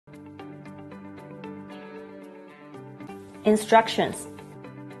Instructions.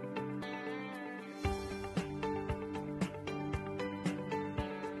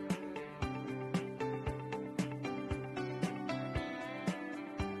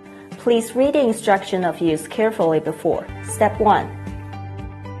 Please read the instruction of use carefully before. Step 1.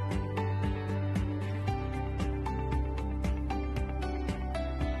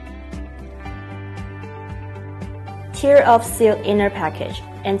 Tear off sealed inner package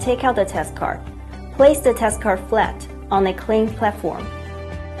and take out the test card. Place the test card flat on a clean platform.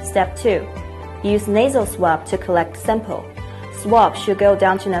 Step 2. Use nasal swab to collect sample. Swab should go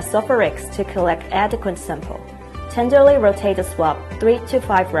down to nasopharynx to collect adequate sample. Tenderly rotate the swab 3 to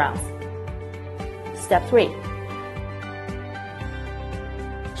 5 rounds. Step 3.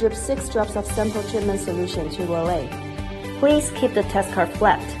 Drip 6 drops of sample treatment solution to well A. Please keep the test card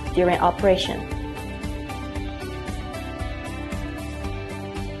flat during operation.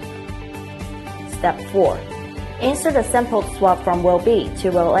 Step 4. Insert the sampled swab from well B to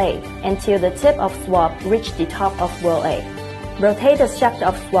well A until the tip of swab reaches the top of well A. Rotate the shaft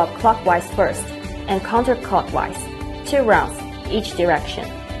of swab clockwise first and counterclockwise, 2 rounds each direction.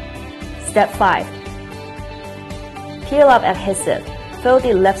 Step 5. Peel off adhesive, fold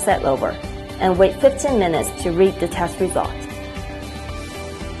the left side over, and wait 15 minutes to read the test result.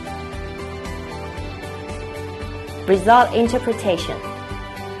 Result interpretation.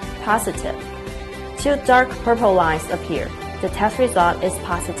 Positive. 2 dark purple lines appear. The test result is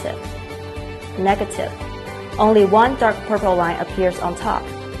positive. Negative. Only 1 dark purple line appears on top.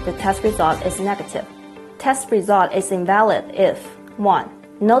 The test result is negative. Test result is invalid if 1.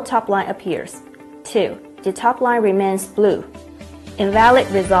 No top line appears. 2. The top line remains blue. Invalid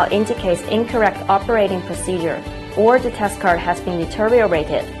result indicates incorrect operating procedure or the test card has been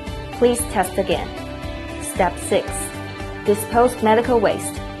deteriorated. Please test again. Step 6. Dispose medical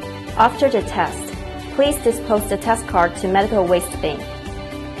waste. After the test, please dispose the test card to medical waste bin.